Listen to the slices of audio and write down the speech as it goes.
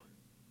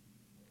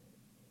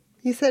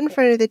You sit in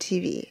front of the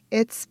TV.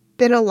 It's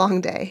been a long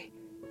day.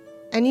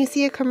 And you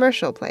see a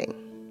commercial playing.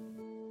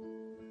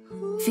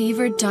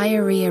 Fever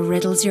diarrhea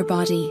riddles your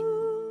body.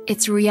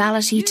 It's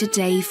reality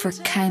today for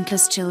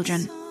countless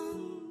children.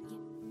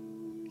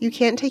 You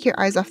can't take your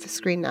eyes off the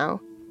screen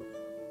now.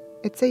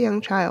 It's a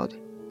young child.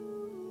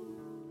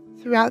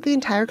 Throughout the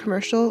entire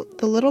commercial,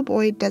 the little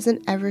boy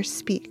doesn't ever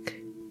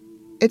speak.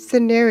 It's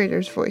the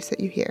narrator's voice that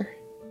you hear.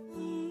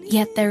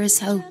 Yet there is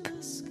hope.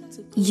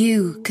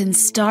 You can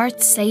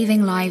start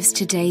saving lives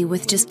today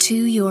with just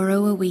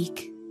 €2 a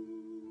week.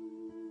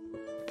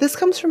 This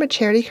comes from a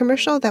charity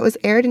commercial that was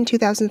aired in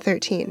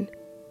 2013.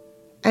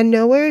 And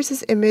nowhere is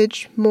this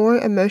image more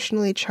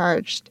emotionally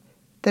charged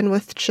than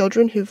with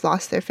children who've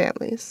lost their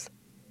families.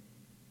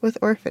 With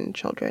orphan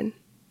children.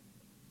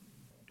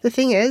 The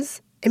thing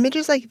is,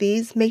 images like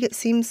these make it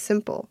seem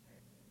simple.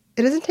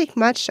 It doesn't take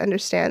much to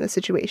understand the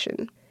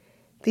situation.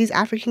 These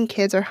African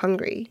kids are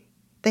hungry.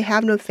 They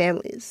have no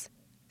families.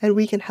 And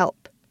we can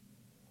help.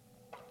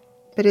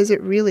 But is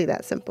it really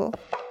that simple?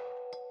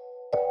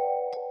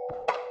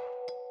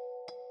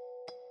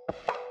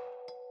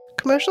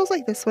 Commercials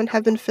like this one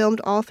have been filmed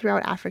all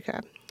throughout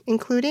Africa,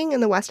 including in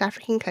the West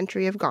African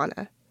country of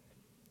Ghana.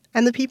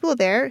 And the people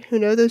there who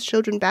know those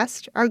children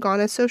best are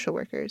Ghana's social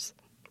workers.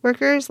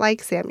 Workers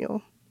like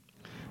Samuel.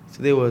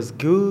 Today was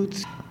good,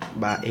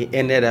 but it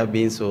ended up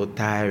being so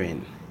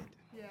tiring.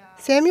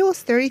 Samuel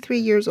is 33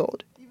 years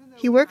old.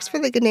 He works for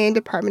the Ghanaian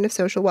Department of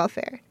Social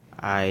Welfare.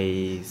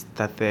 I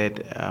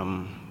started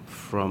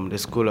from the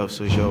School of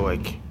Social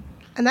Work.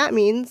 And that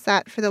means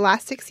that for the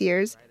last 6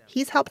 years,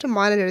 he's helped to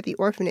monitor the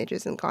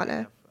orphanages in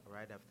Ghana.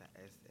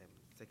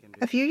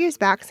 A few years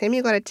back,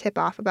 Samuel got a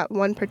tip-off about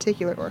one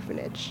particular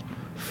orphanage.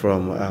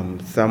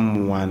 From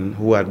someone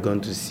who had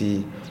gone to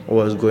see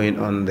what was going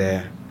on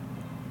there.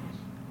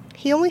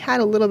 He only had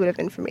a little bit of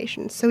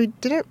information, so he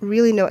didn't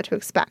really know what to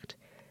expect.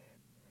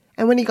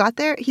 And when he got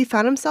there, he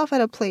found himself at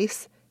a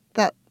place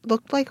that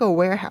looked like a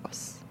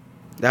warehouse.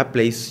 That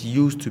place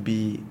used to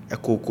be a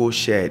cocoa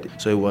shed,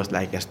 so it was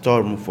like a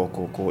storeroom for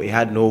cocoa. It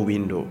had no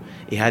window.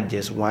 It had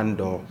just one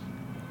door.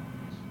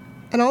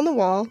 And on the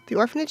wall, the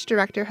orphanage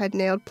director had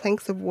nailed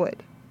planks of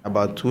wood.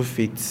 About 2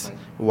 feet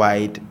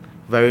wide,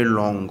 very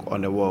long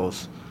on the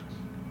walls.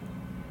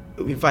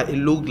 In fact, it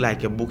looked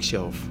like a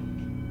bookshelf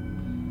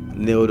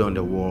nailed on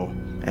the wall,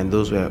 and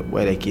those were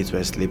where the kids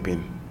were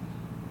sleeping.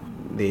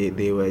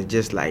 They were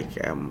just like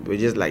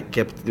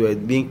they were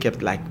being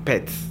kept like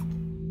pets.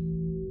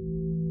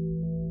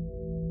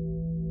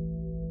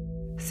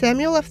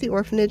 Samuel left the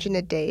orphanage in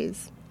a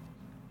daze.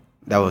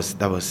 That was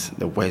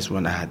the worst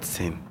one I had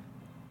seen.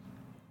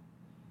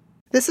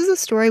 This is a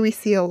story we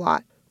see a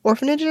lot.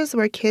 Orphanages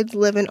where kids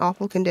live in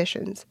awful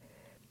conditions.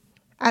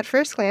 At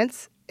first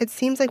glance, it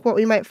seems like what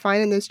we might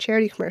find in those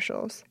charity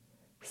commercials.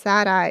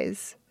 Sad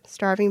eyes,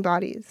 starving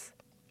bodies.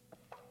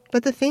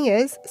 But the thing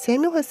is,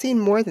 Samuel has seen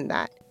more than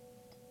that.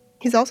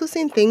 He's also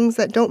seen things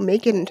that don't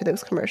make it into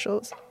those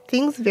commercials.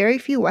 Things very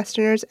few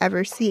Westerners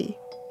ever see.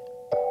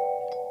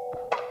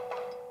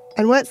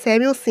 And what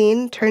Samuel's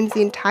seen turns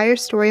the entire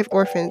story of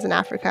orphans in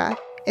Africa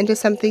into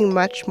something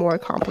much more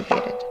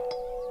complicated.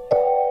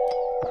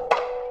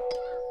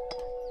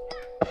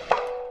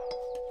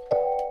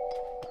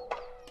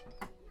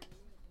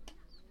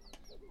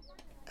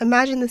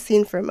 Imagine the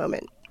scene for a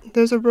moment.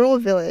 There's a rural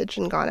village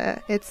in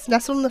Ghana. It's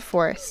nestled in the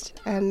forest,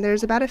 and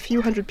there's about a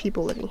few hundred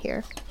people living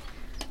here.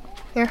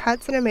 They're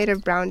huts that are made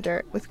of brown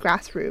dirt with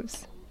grass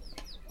roofs.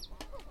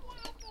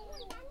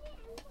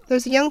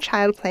 There's a young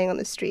child playing on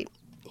the street.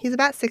 He's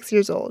about 6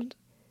 years old,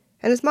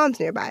 and his mom's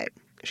nearby.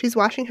 She's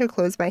washing her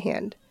clothes by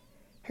hand.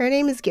 Her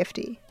name is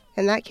Gifty,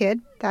 and that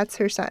kid, that's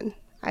her son,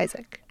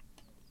 Isaac.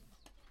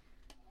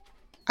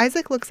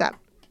 Isaac looks up.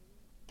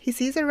 He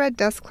sees a red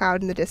dust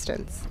cloud in the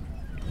distance.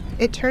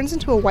 It turns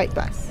into a white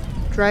bus,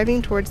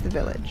 driving towards the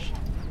village.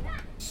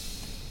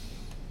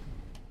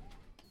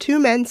 2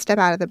 men step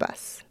out of the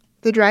bus.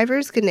 The driver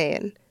is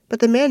Ghanaian, but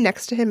the man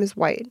next to him is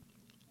white.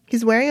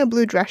 He's wearing a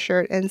blue dress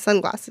shirt and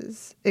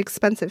sunglasses,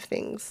 expensive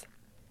things.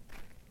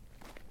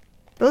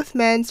 Both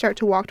men start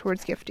to walk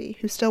towards Gifty,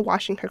 who's still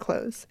washing her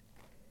clothes.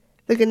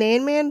 The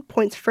Ghanaian man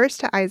points first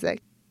to Isaac,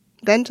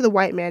 then to the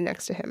white man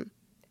next to him,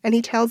 and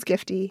he tells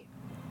Gifty,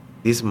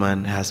 "This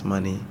man has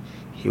money.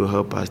 He will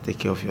help us take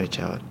care of your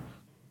child."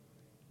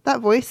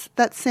 That voice,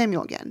 that's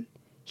Samuel again.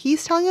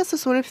 He's telling us the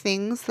sort of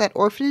things that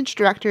orphanage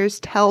directors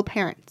tell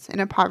parents in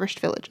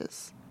impoverished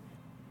villages.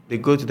 They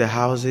go to the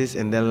houses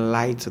and then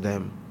lie to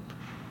them.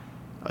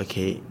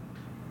 Okay,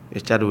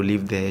 your child will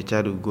live there, your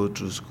child will go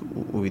to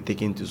school, will be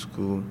taken to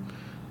school,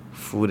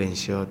 food and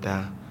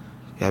shelter.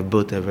 We have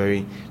built a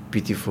very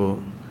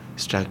beautiful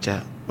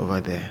structure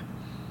over there.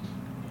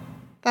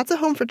 That's a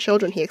home for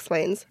children, he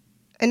explains.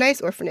 A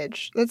nice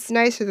orphanage that's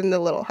nicer than the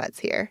little huts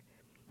here.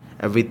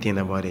 Everything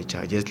about a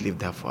child, just leave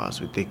that for us.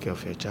 We'll take care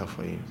of your child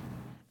for you.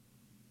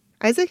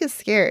 Isaac is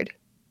scared.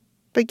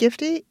 But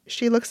Gifty,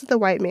 she looks at the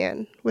white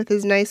man with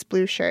his nice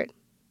blue shirt.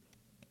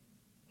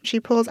 She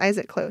pulls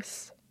Isaac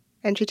close,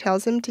 and she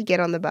tells him to get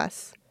on the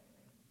bus,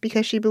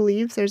 because she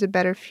believes there's a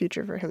better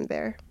future for him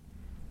there.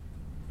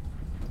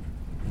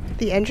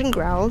 The engine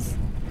growls,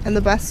 and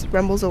the bus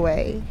rumbles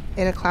away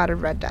in a cloud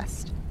of red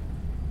dust.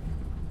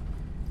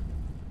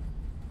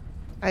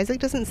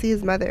 Isaac doesn't see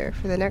his mother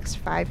for the next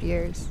 5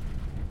 years.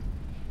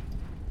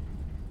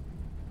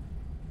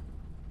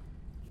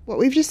 What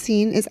we've just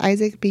seen is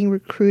Isaac being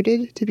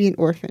recruited to be an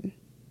orphan.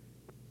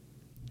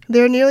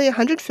 There are nearly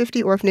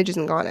 150 orphanages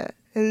in Ghana,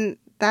 and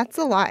that's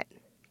a lot.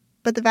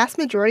 But the vast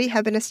majority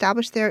have been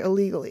established there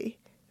illegally.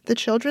 The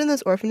children in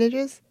those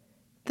orphanages,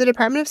 the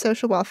Department of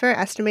Social Welfare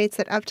estimates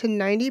that up to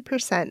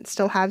 90%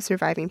 still have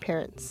surviving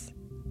parents.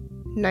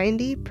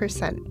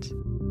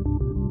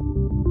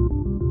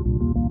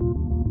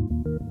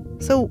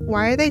 90%. So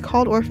why are they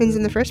called orphans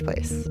in the first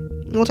place?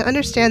 Well, to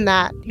understand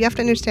that, you have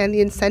to understand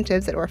the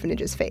incentives that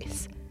orphanages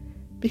face.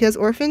 Because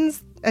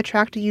orphans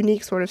attract a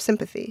unique sort of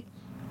sympathy.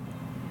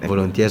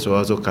 Volunteers were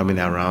also coming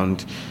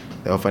around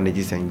the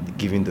orphanages and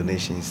giving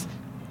donations.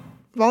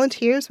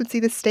 Volunteers would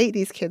see the state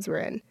these kids were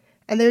in,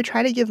 and they would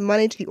try to give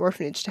money to the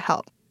orphanage to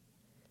help.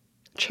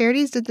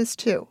 Charities did this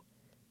too,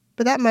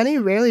 but that money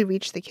rarely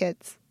reached the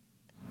kids.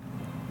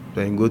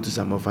 When you go to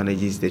some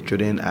orphanages, the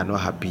children are not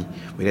happy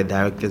with the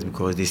directors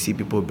because they see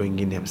people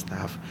bringing them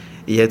stuff.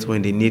 Yet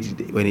when they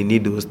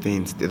need those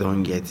things, they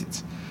don't get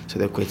it. So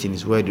the question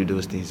is, where do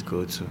those things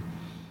go to?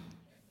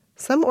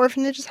 Some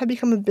orphanages have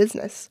become a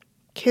business.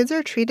 Kids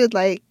are treated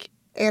like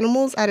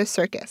animals at a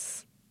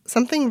circus,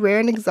 something rare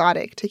and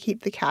exotic to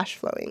keep the cash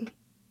flowing.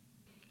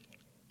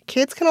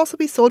 Kids can also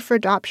be sold for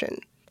adoption.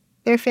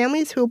 There are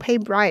families who will pay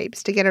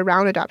bribes to get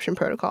around adoption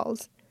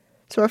protocols,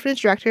 so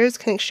orphanage directors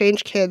can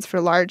exchange kids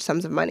for large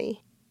sums of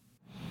money.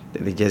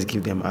 They just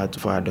give them out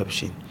for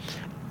adoption,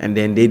 and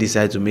then they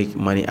decide to make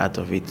money out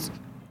of it.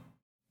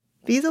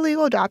 These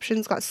illegal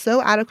adoptions got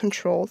so out of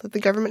control that the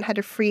government had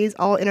to freeze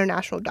all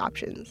international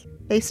adoptions.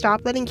 They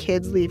stopped letting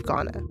kids leave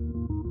Ghana.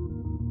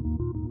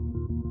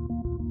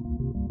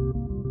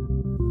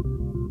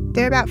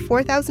 There are about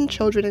 4,000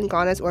 children in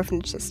Ghana's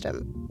orphanage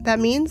system. That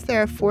means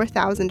there are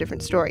 4,000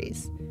 different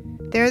stories.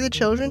 There are the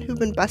children who've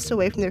been bussed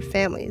away from their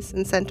families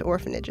and sent to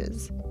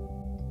orphanages.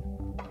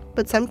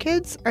 But some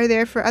kids are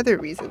there for other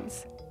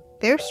reasons.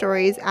 Their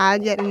stories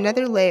add yet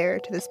another layer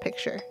to this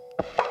picture.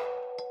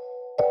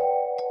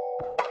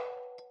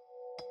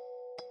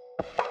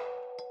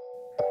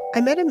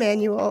 I met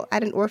Emmanuel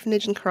at an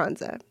orphanage in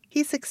Karanza.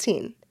 He's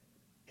 16.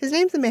 His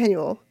name's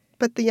Emmanuel,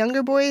 but the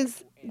younger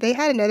boys, they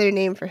had another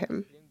name for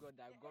him.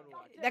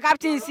 The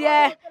captain is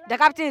here. The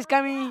captain is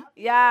coming.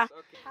 Yeah.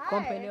 Hi.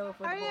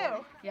 How are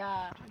you?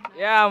 Yeah.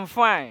 Yeah, I'm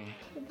fine.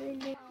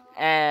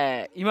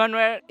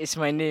 Emmanuel is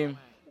my name.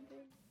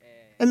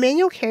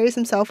 Emmanuel carries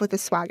himself with a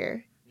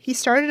swagger. He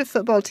started a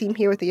football team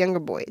here with the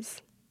younger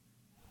boys.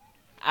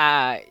 When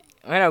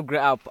I grow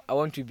up, I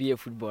want to be a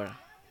footballer.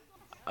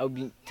 I'll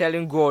be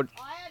telling God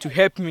to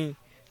help me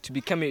to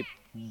become a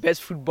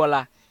best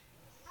footballer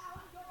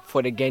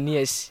for the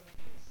Ghanaians.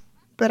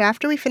 But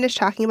after we finished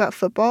talking about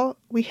football,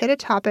 we hit a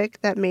topic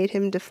that made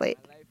him deflate.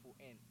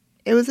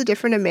 It was a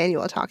different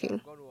Emmanuel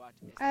talking.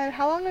 And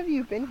how long have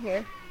you been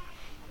here?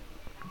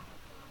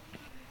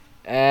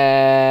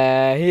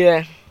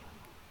 Here.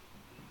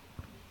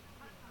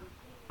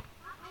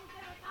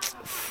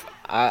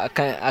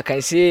 I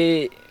can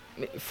say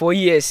 4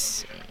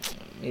 years.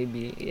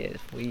 Maybe, yes,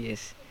 4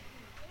 years.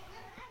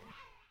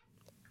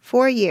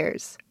 4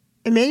 years.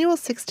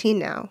 Emmanuel's 16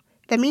 now.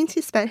 That means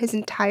he spent his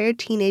entire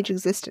teenage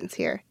existence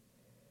here.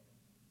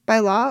 By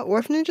law,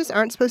 orphanages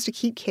aren't supposed to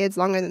keep kids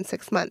longer than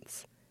 6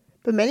 months.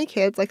 But many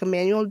kids, like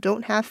Emmanuel,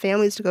 don't have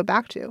families to go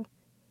back to.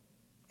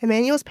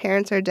 Emmanuel's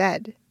parents are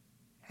dead,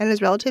 and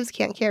his relatives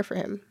can't care for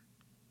him.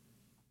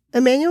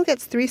 Emmanuel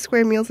gets 3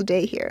 square meals a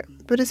day here,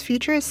 but his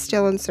future is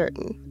still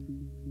uncertain.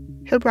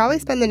 He'll probably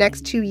spend the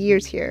next 2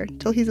 years here,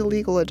 till he's a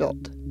legal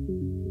adult.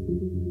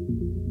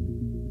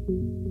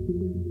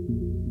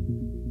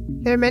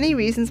 There are many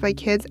reasons why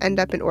kids end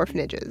up in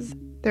orphanages.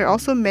 There are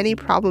also many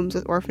problems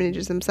with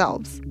orphanages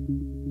themselves.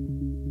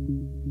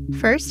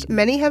 First,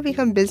 many have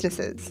become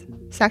businesses.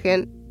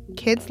 Second,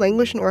 kids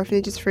languish in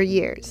orphanages for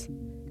years.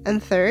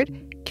 And third,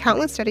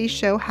 countless studies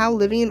show how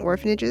living in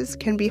orphanages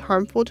can be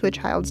harmful to a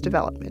child's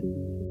development.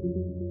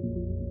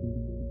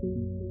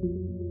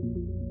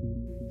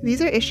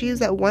 These are issues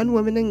that one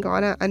woman in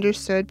Ghana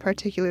understood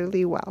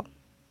particularly well.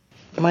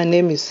 My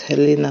name is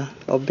Helena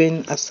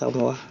Obin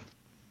Asamoah.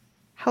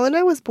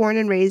 Helena was born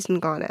and raised in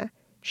Ghana.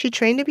 She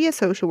trained to be a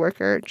social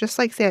worker, just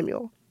like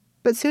Samuel.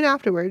 But soon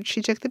afterwards,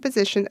 she took the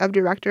position of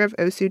director of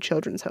Osu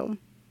Children's Home.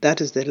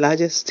 That is the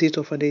largest state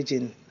orphanage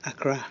in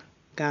Accra,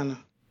 Ghana.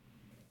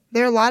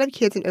 There are a lot of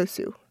kids in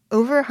Osu,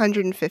 over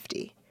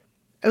 150.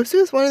 Osu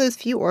is one of those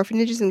few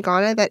orphanages in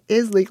Ghana that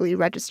is legally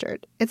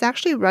registered. It's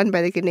actually run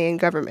by the Ghanaian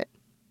government.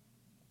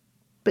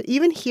 But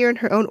even here in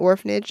her own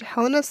orphanage,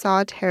 Helena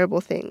saw terrible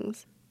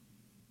things.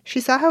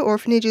 She saw how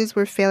orphanages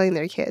were failing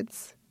their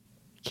kids.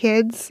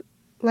 Kids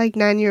like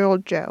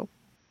 9-year-old Joe,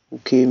 who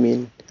came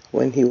in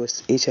when he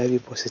was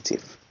HIV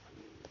positive.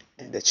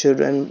 And the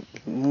children,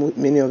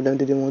 many of them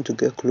didn't want to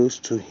get close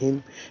to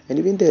him. And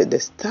even the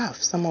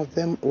staff, some of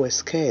them were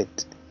scared.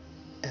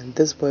 And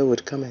this boy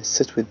would come and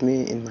sit with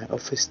me in my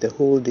office the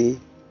whole day.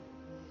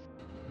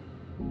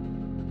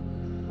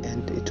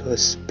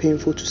 was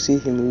painful to see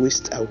him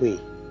whisked away.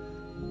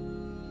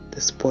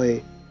 This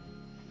boy,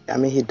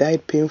 he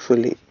died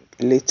painfully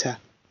later.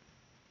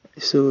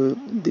 So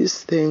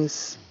these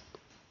things,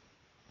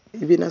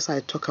 even as I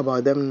talk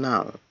about them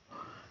now,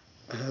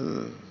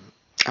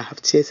 I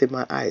have tears in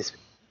my eyes.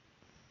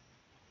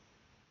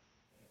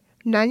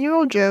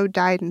 9-year-old Joe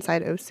died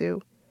inside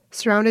Osu,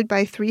 surrounded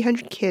by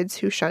 300 kids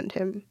who shunned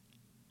him.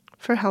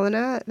 For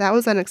Helena, that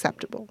was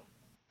unacceptable.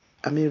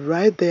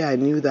 Right there I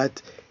knew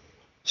that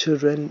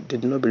children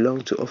did not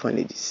belong to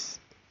orphanages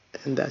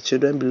and that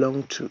children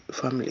belonged to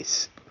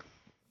families.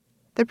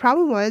 The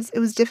problem was, it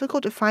was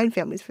difficult to find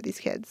families for these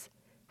kids.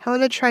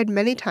 Helena tried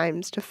many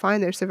times to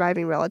find their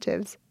surviving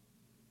relatives.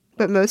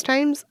 But most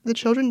times, the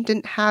children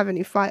didn't have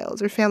any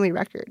files or family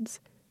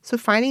records, so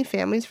finding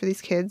families for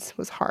these kids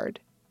was hard.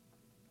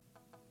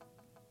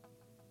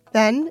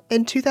 Then,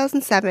 in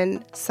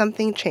 2007,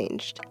 something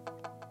changed.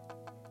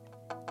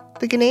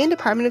 The Ghanaian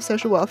Department of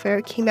Social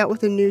Welfare came out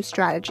with a new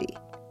strategy.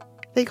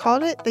 They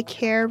called it the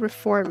Care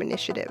Reform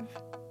Initiative,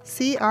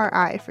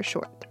 CRI for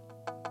short.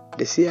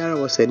 The CRI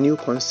was a new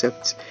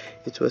concept.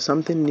 It was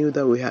something new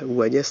that we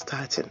were just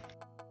starting.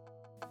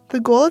 The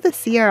goal of the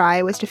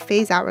CRI was to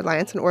phase out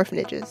reliance on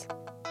orphanages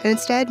and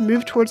instead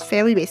move towards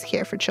family-based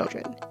care for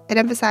children. It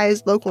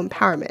emphasized local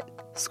empowerment,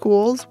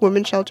 schools,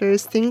 women's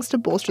shelters, things to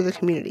bolster the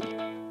community.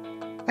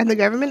 And the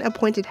government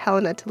appointed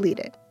Helena to lead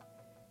it.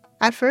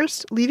 At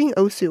first, leaving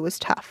Osu was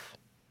tough.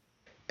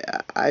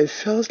 I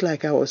felt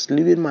like I was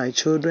leaving my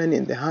children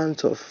in the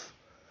hands of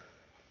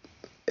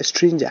a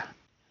stranger.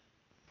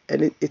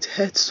 And it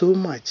hurt so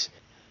much.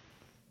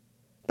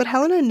 But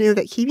Helena knew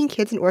that keeping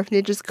kids in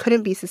orphanages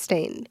couldn't be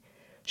sustained.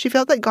 She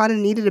felt that Ghana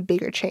needed a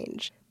bigger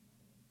change.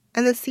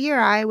 And the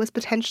CRI was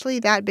potentially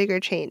that bigger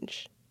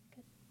change.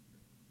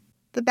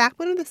 The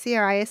backbone of the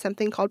CRI is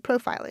something called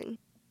profiling.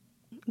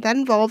 That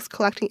involves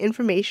collecting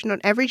information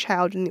on every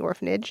child in the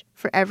orphanage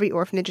for every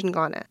orphanage in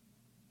Ghana.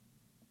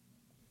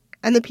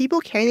 And the people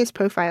carrying this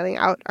profiling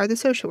out are the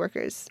social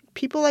workers,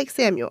 people like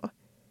Samuel.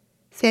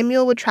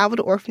 Samuel would travel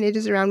to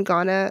orphanages around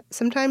Ghana,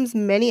 sometimes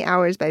many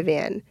hours by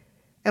van.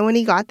 And when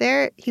he got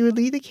there, he would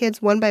lead the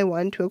kids one by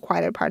one to a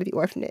quieter part of the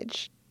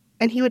orphanage.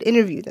 And he would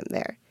interview them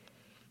there.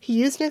 He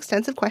used an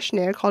extensive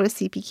questionnaire called a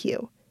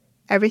CPQ.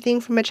 Everything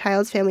from a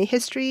child's family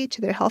history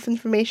to their health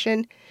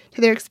information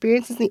to their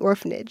experiences in the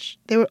orphanage,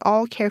 they were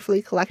all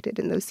carefully collected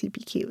in those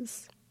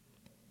CPQs.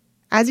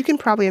 As you can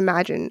probably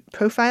imagine,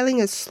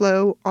 profiling is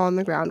slow,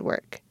 on-the-ground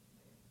work.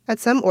 At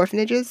some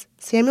orphanages,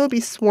 Samuel would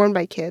be swarmed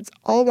by kids,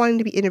 all wanting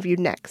to be interviewed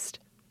next.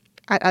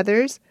 At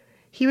others,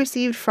 he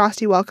received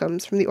frosty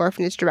welcomes from the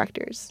orphanage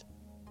directors.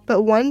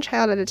 But one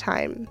child at a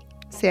time,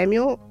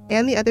 Samuel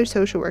and the other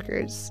social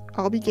workers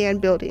all began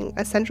building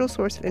a central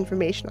source of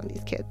information on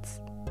these kids.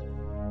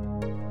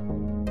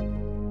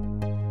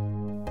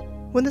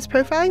 When this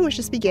profiling was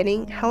just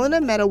beginning,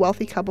 Helena met a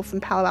wealthy couple from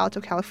Palo Alto,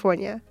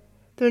 California.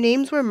 Their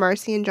names were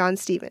Marcy and John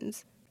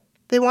Stevens.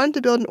 They wanted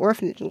to build an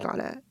orphanage in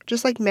Ghana,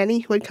 just like many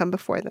who had come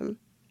before them.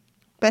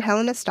 But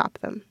Helena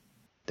stopped them.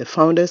 The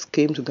founders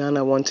came to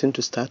Ghana wanting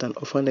to start an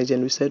orphanage,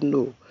 and we said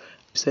no. We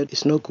said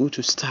it's not good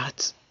to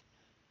start.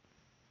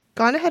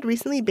 Ghana had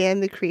recently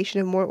banned the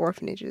creation of more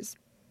orphanages,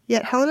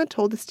 yet Helena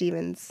told the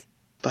Stevens,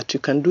 "But you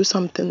can do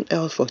something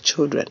else for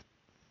children."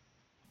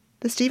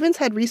 The Stevens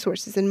had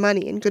resources and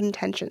money and good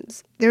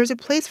intentions. There was a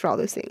place for all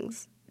those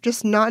things,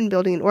 just not in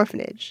building an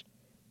orphanage.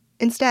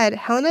 Instead,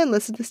 Helena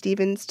enlisted the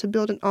Stevens to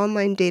build an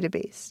online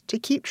database to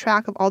keep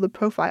track of all the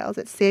profiles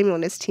that Samuel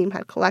and his team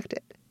had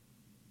collected.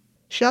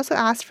 She also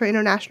asked for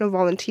international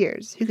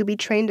volunteers who could be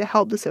trained to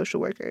help the social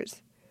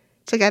workers.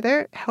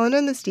 Together, Helena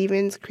and the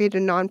Stevens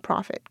created a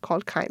nonprofit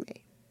called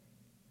Kaime.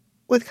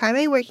 With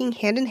Kaime working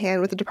hand in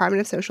hand with the Department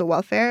of Social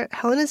Welfare,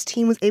 Helena's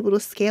team was able to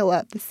scale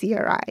up the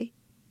CRI.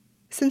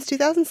 Since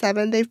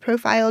 2007, they've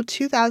profiled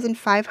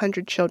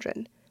 2,500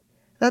 children.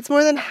 That's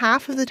more than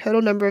half of the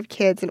total number of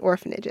kids in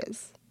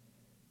orphanages.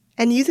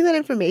 And using that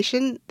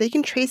information, they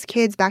can trace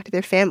kids back to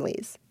their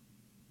families.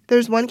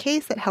 There's one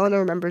case that Helena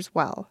remembers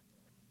well.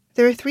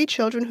 There were 3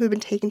 children who had been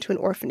taken to an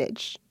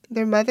orphanage.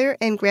 Their mother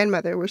and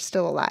grandmother were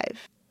still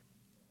alive.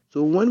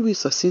 So when we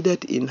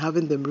succeeded in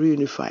having them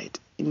reunified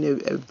in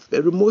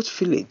a remote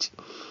village,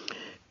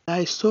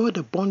 I saw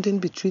the bonding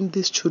between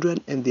these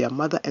children and their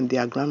mother and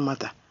their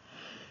grandmother.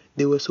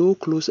 They were so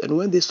close, and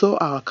when they saw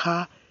our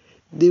car,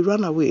 they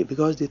ran away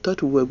because they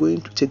thought we were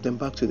going to take them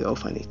back to the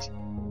orphanage.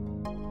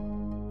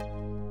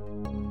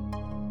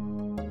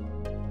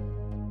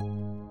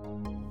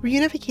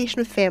 Reunification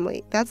of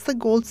family, that's the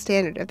gold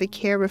standard of the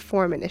Care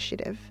Reform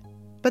Initiative.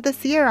 But the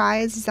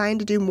CRI is designed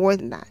to do more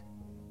than that.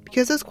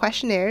 Because those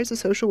questionnaires the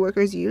social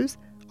workers use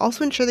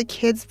also ensure the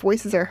kids'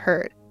 voices are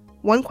heard.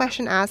 One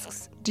question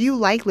asks, do you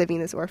like living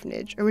in this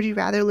orphanage, or would you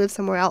rather live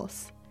somewhere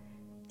else?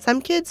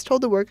 Some kids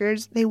told the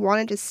workers they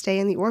wanted to stay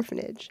in the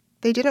orphanage.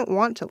 They didn't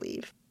want to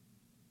leave.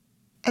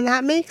 And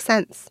that makes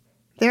sense.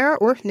 There are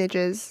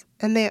orphanages,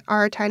 and they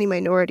are a tiny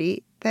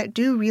minority, that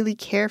do really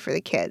care for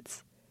the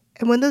kids.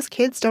 And when those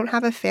kids don't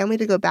have a family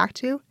to go back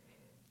to,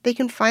 they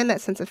can find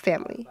that sense of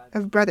family,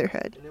 of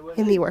brotherhood,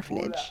 in the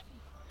orphanage.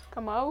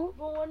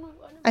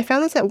 I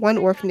found this at one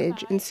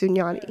orphanage in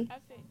Sunyani.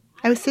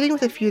 I was sitting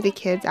with a few of the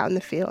kids out in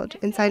the field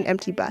inside an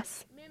empty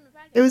bus.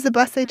 It was the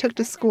bus they took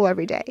to school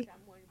every day.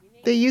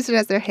 They used it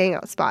as their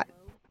hangout spot.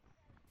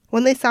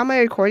 When they saw my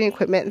recording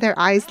equipment, their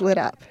eyes lit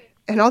up,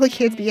 and all the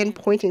kids began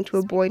pointing to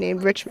a boy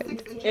named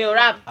Richmond. Hey,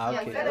 rap.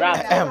 Okay,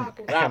 rap.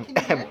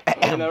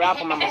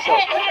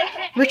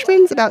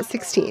 Richmond's about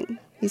 16.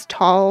 He's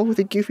tall, with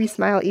a goofy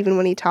smile even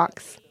when he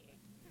talks.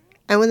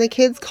 And when the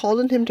kids called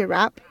on him to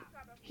rap,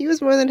 he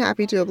was more than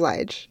happy to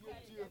oblige.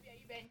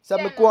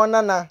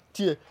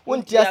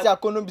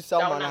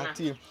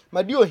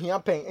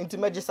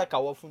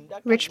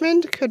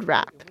 Richmond could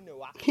rap.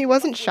 He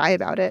wasn't shy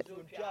about it.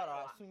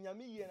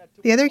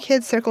 The other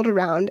kids circled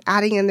around,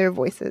 adding in their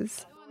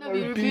voices. Castro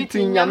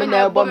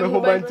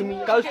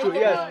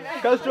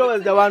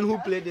was the one who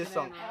played this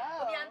song.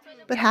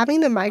 But having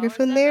the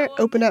microphone there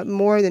opened up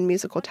more than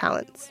musical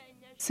talents.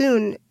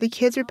 Soon, the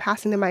kids were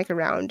passing the mic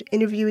around,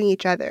 interviewing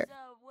each other,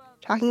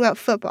 talking about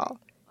football,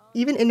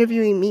 even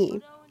interviewing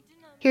me.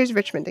 Here's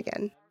Richmond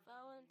again.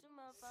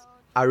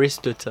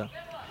 Aristotle.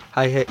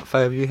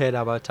 Have you heard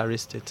about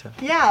Aristotle?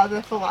 Yeah,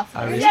 the philosopher.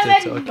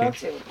 Aristotle,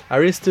 okay.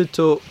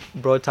 Aristotle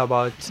brought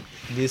about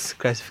this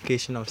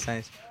classification of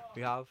science.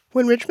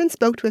 When Richmond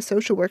spoke to a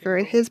social worker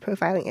in his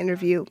profiling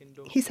interview,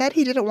 he said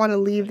he didn't want to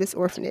leave this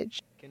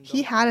orphanage.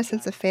 He had a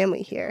sense of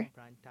family here.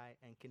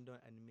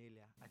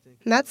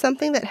 And that's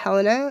something that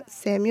Helena,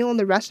 Samuel, and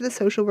the rest of the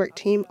social work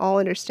team all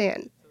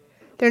understand.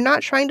 They're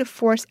not trying to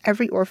force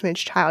every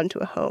orphanage child into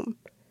a home.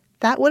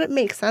 That wouldn't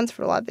make sense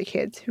for a lot of the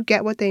kids who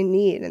get what they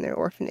need in their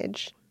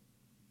orphanage.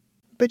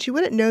 But you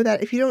wouldn't know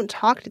that if you don't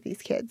talk to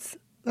these kids.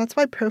 That's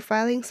why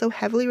profiling so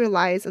heavily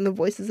relies on the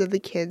voices of the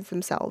kids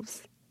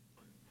themselves.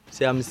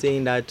 So I'm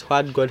saying that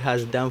what God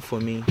has done for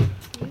me,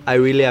 I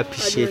really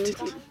appreciate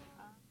it.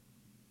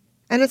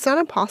 And it's not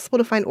impossible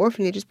to find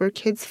orphanages where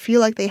kids feel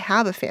like they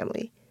have a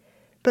family.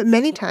 But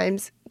many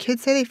times,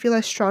 kids say they feel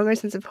a stronger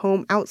sense of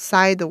home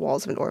outside the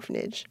walls of an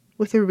orphanage,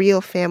 with a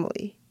real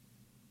family.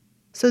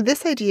 So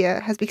this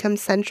idea has become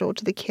central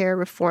to the Care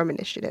Reform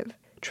Initiative,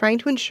 trying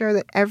to ensure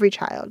that every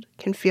child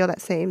can feel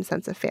that same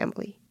sense of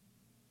family.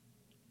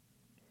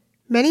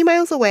 Many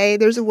miles away,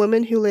 there's a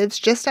woman who lives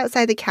just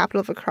outside the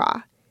capital of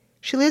Accra.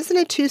 She lives in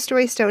a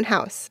 2-story stone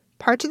house.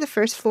 Parts of the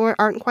first floor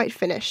aren't quite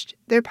finished.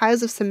 There are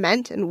piles of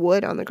cement and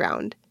wood on the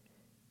ground.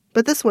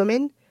 But this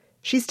woman,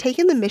 she's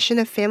taken the mission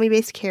of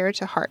family-based care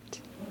to heart.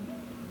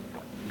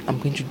 I'm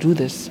going to do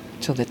this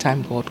till the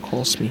time God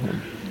calls me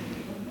home.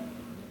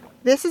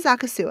 This is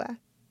Akosua.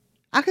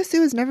 Akosua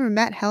has never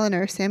met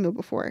Helena or Samuel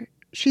before.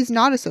 She's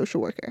not a social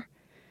worker.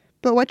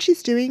 But what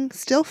she's doing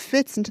still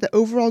fits into the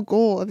overall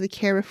goal of the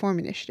Care Reform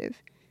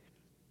Initiative.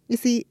 You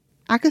see,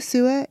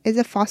 Akosua is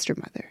a foster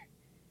mother.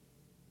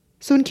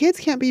 So when kids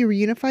can't be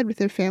reunified with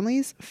their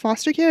families,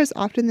 foster care is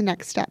often the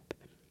next step.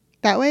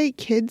 That way,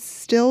 kids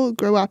still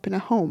grow up in a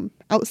home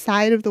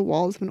outside of the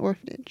walls of an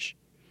orphanage.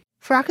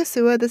 For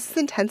Akosua, this is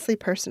intensely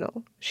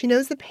personal. She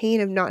knows the pain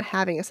of not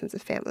having a sense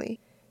of family.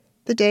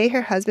 The day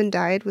her husband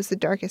died was the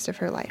darkest of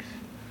her life.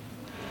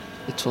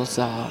 It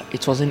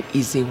wasn't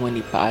easy when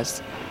he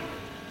passed.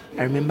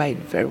 I remember it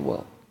very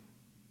well.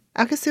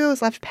 Akosua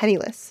was left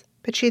penniless,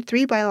 but she had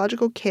 3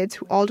 biological kids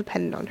who all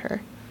depended on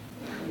her.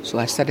 So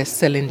I started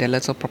selling the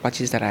little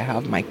properties that I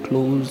have, my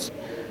clothes,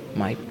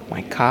 my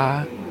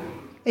car.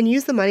 And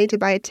used the money to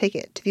buy a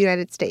ticket to the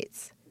United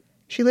States.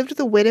 She lived with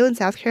a widow in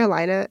South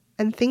Carolina,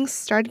 and things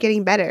started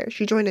getting better.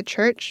 She joined a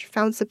church,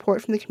 found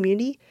support from the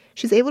community.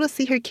 She's able to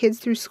see her kids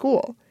through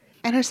school.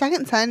 And her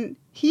second son,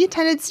 he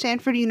attended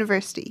Stanford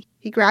University.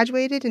 He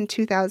graduated in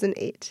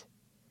 2008.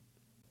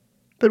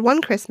 But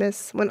one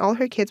Christmas, when all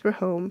her kids were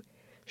home,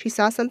 she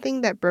saw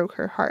something that broke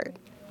her heart.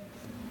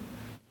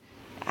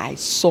 I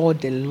saw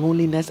the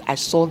loneliness. I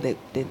saw the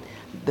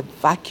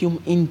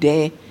vacuum in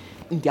there.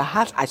 In their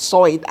hearts, I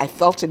saw it. I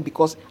felt it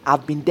because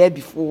I've been there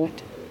before.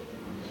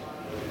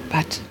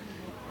 But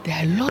there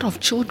are a lot of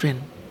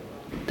children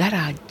that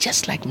are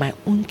just like my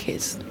own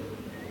kids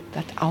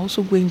that are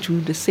also going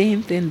through the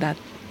same thing that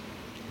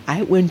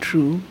I went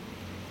through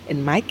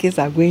and my kids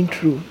are going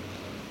through,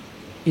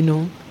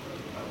 and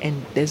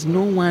there's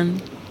no one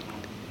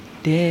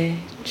there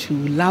to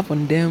love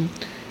on them,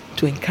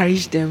 to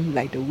encourage them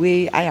like the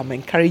way I am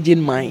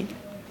encouraging mine.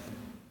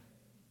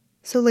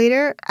 So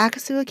later,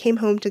 Akosua came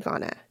home to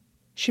Ghana.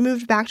 She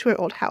moved back to her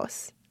old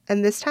house,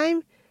 and this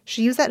time,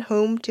 she used that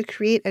home to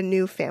create a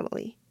new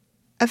family.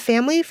 A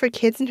family for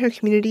kids in her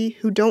community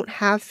who don't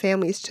have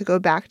families to go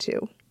back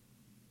to.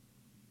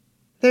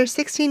 There are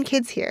 16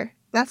 kids here.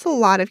 That's a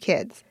lot of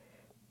kids.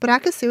 But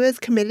Akosua is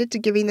committed to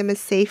giving them a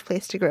safe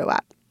place to grow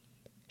up.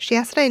 She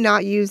asked that I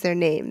not use their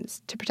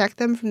names to protect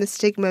them from the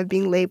stigma of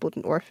being labeled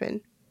an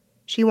orphan.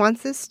 She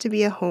wants this to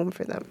be a home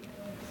for them.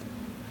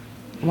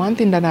 One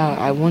thing that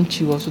I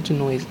want you also to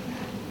know is,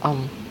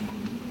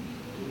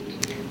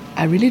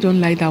 I really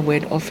don't like that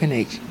word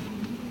orphanage.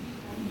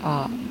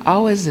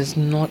 Ours is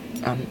not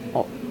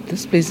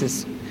this place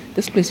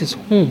is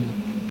home.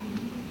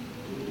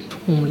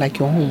 Home like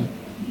your home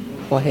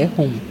or her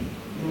home.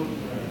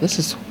 This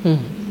is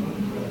home.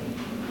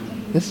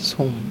 This is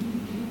home.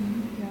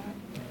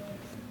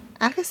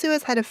 Akosua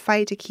has had a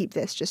fight to keep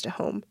this just a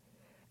home.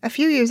 A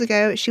few years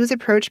ago, she was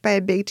approached by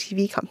a big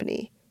TV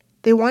company.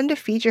 They wanted to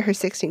feature her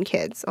 16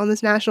 kids on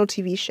this national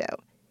TV show.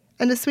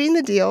 And to sweeten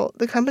the deal,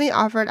 the company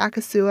offered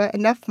Akosua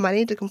enough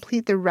money to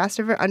complete the rest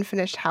of her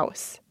unfinished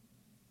house.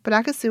 But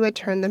Akosua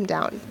turned them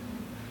down.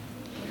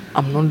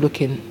 I'm not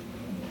looking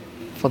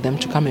for them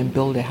to come and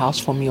build a house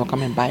for me or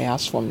come and buy a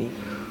house for me.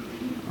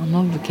 I'm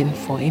not looking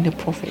for any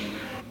profit.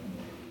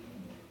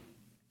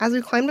 As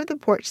we climbed up the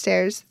porch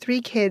stairs, 3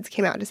 kids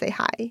came out to say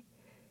hi.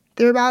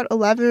 They were about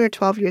 11 or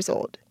 12 years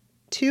old.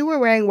 2 were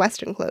wearing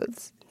Western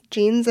clothes,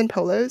 jeans and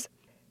polos,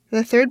 and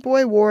the third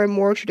boy wore a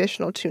more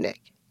traditional tunic.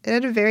 It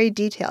had a very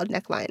detailed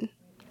neckline.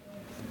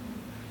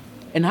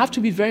 And I have to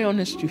be very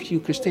honest with you,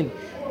 Christine.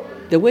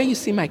 The way you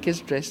see my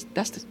kids dressed,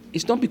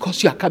 it's not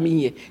because you are coming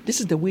here. This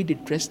is the way they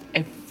dressed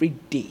every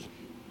day.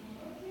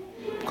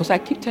 Because I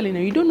keep telling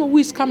them, you don't know who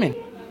is coming.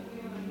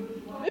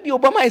 Maybe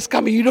Obama is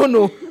coming, you don't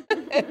know.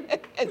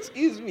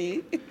 Excuse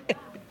me.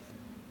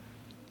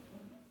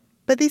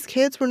 But these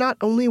kids were not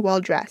only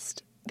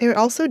well-dressed, they were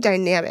also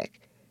dynamic.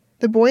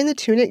 The boy in the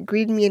tunic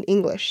greeted me in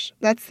English.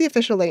 That's the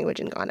official language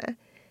in Ghana.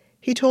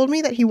 He told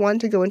me that he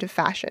wanted to go into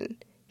fashion.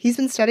 He's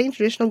been studying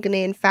traditional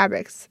Ghanaian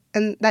fabrics,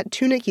 and that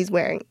tunic he's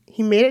wearing,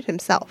 he made it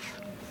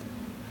himself.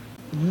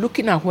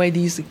 Looking at where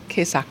these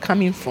kids are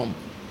coming from,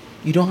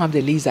 you don't have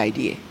the least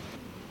idea.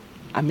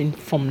 I mean,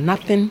 from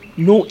nothing,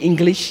 no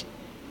English.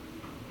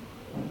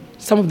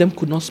 Some of them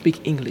could not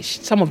speak English.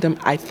 Some of them,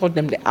 I taught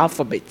them the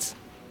alphabet.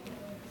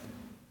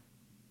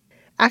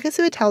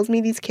 Akosua tells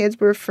me these kids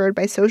were referred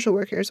by social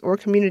workers or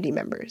community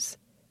members.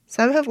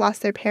 Some have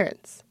lost their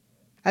parents.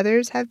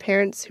 Others have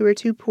parents who are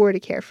too poor to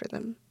care for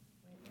them.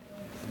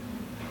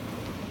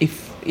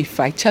 If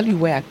I tell you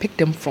where I picked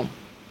them from,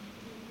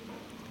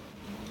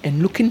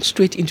 and looking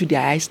straight into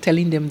their eyes,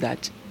 telling them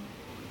that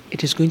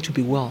it is going to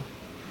be well,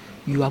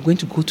 you are going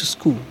to go to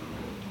school,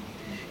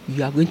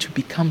 you are going to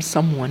become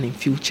someone in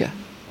future,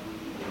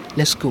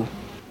 let's go.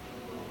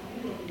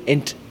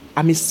 And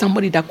I mean,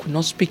 somebody that could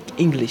not speak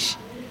English,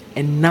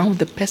 and now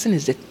the person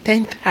is the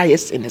 10th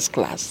highest in his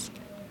class.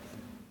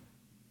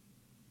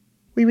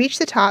 We reached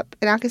the top,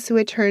 and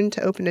Akosua turned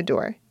to open a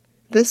door.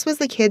 This was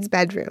the kids'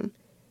 bedroom.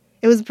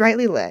 It was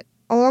brightly lit.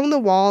 Along the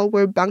wall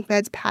were bunk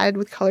beds padded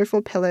with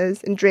colorful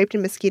pillows and draped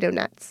in mosquito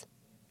nets.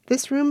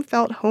 This room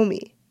felt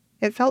homey.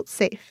 It felt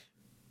safe.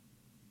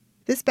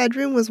 This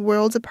bedroom was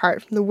worlds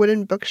apart from the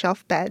wooden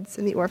bookshelf beds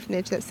in the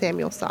orphanage that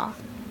Samuel saw.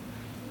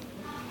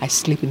 I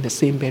sleep in the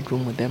same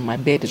bedroom with them. My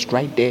bed is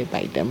right there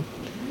by them.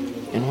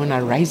 And when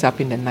I rise up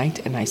in the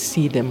night and I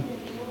see them,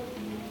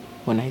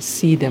 when I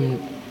see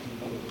them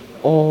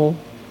all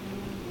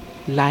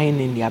lying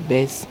in their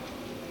beds,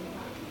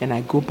 and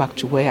I go back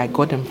to where I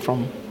got them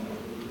from,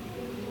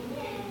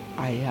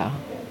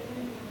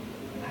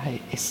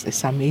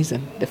 it's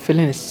amazing. The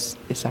feeling is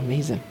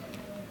amazing.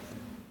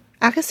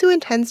 Akosua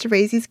intends to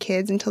raise these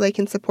kids until they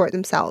can support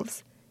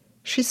themselves.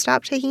 She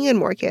stopped taking in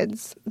more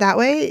kids. That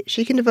way,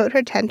 she can devote her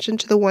attention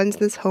to the ones in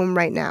this home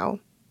right now.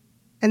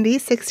 And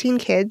these 16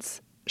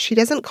 kids, she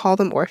doesn't call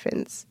them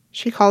orphans.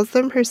 She calls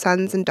them her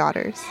sons and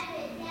daughters.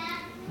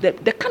 The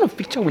kind of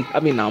picture we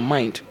have in our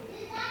mind,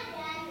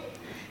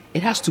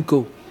 it has to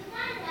go.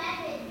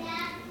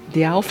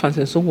 They are orphans,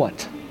 and so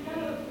what?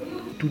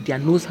 Do their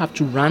nose have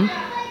to run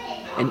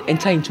and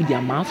enter into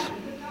their mouth?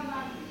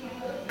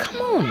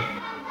 Come on.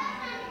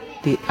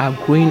 They are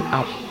growing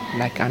up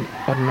like an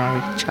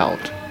ordinary child.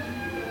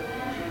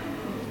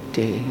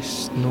 There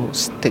is no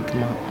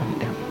stigma on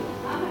them.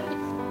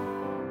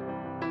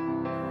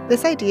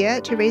 This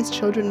idea to raise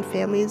children in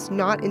families,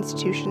 not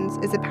institutions,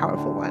 is a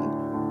powerful one.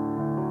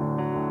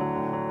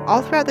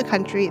 All throughout the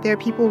country, there are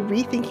people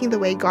rethinking the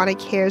way Ghana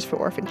cares for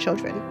orphan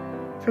children.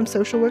 From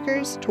social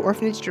workers to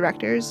orphanage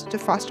directors to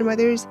foster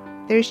mothers,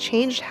 there's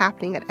change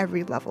happening at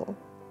every level.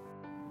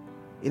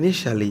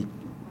 Initially,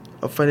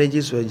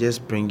 orphanages were just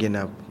springing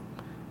up.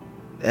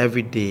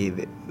 Every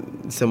day,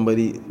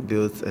 somebody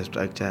builds a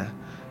structure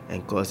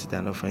and calls it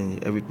an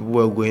orphanage. People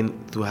were going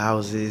to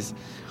houses,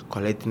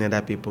 collecting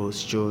other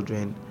people's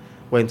children.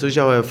 When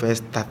social welfare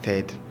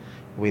started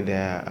with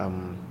the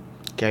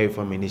Care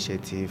Reform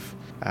Initiative,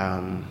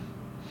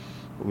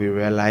 we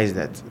realized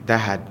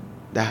that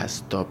has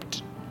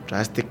stopped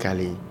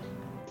drastically.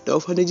 The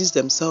orphanages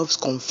themselves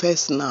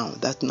confess now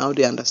that now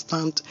they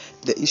understand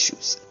the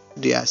issues.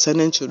 They are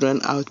sending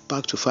children out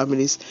back to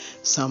families.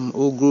 Some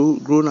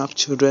grown-up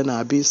children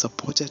are being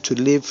supported to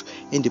live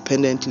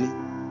independently.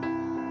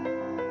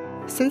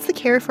 Since the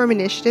Care Reform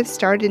Initiative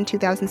started in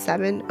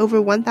 2007,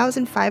 over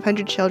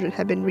 1,500 children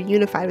have been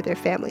reunified with their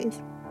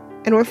families.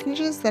 And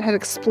orphanages that had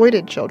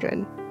exploited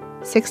children,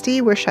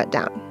 60 were shut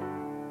down.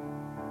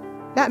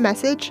 That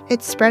message,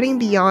 it's spreading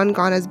beyond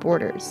Ghana's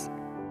borders.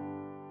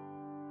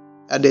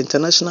 At the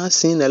international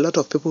scene, a lot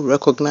of people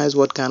recognize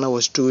what Ghana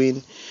was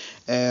doing.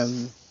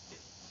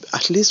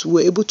 At least we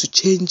were able to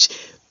change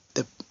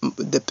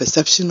the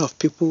perception of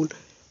people.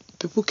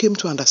 People came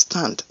to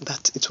understand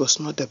that it was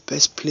not the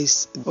best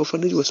place.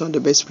 Orphanage was not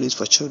the best place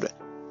for children.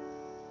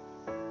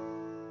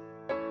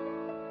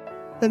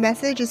 The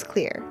message is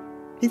clear.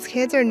 These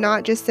kids are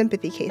not just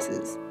sympathy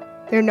cases.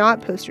 They're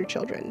not poster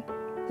children.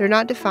 They're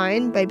not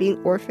defined by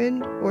being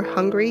orphaned or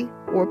hungry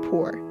or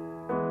poor.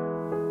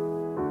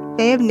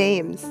 They have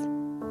names,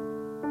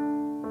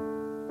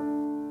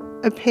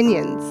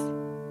 opinions,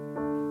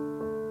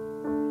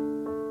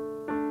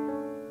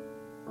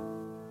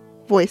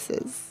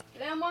 voices.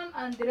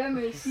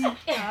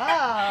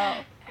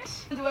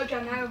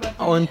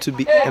 I want to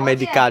be a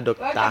medical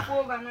doctor.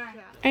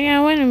 I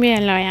want to be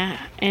a lawyer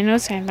and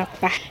also a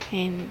doctor,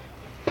 and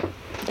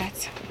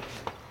that's.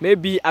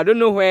 Maybe I don't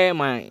know where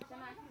my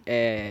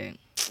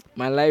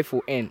life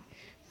will end.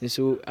 And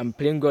so I'm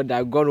praying God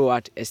that God will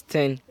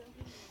extend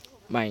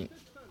my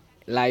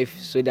life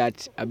so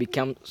that I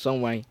become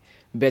someone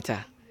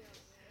better.